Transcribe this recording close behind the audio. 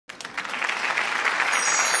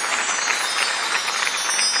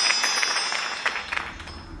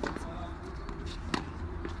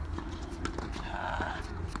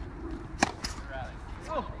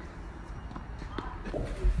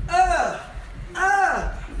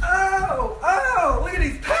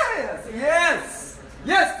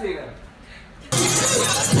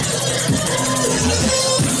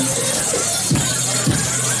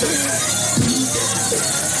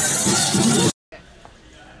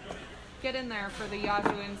Get in there for the Yahoo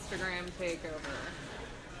Instagram takeover.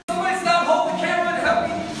 Somebody stop, hold the camera and help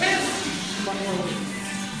me piss!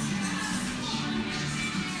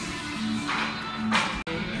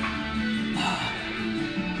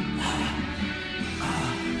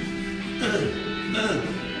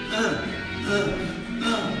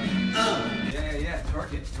 Yeah,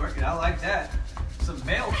 twerk it, I like that. Some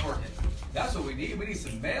male twerking. That's what we need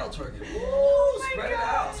some male twerking. Woo, spread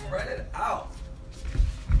it out.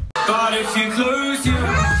 But if you close your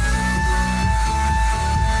eyes.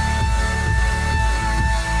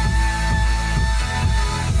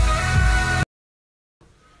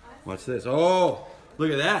 Watch this. Oh,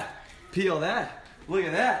 look at that. Peel that. Look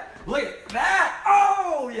at that. Look at that.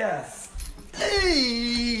 Oh, yes.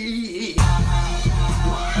 Hey.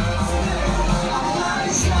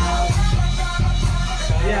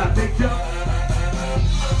 Yeah, big jump.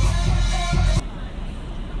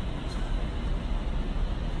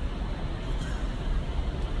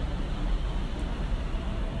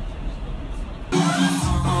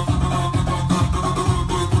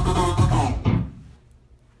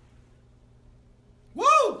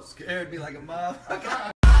 Woo! Scared me like a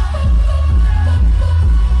motherfucker.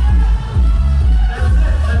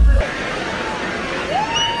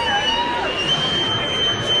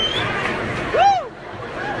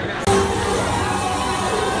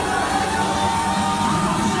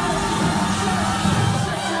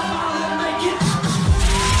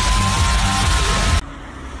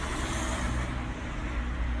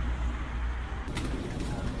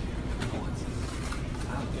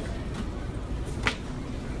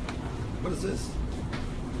 What is this?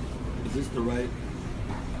 Is this the right?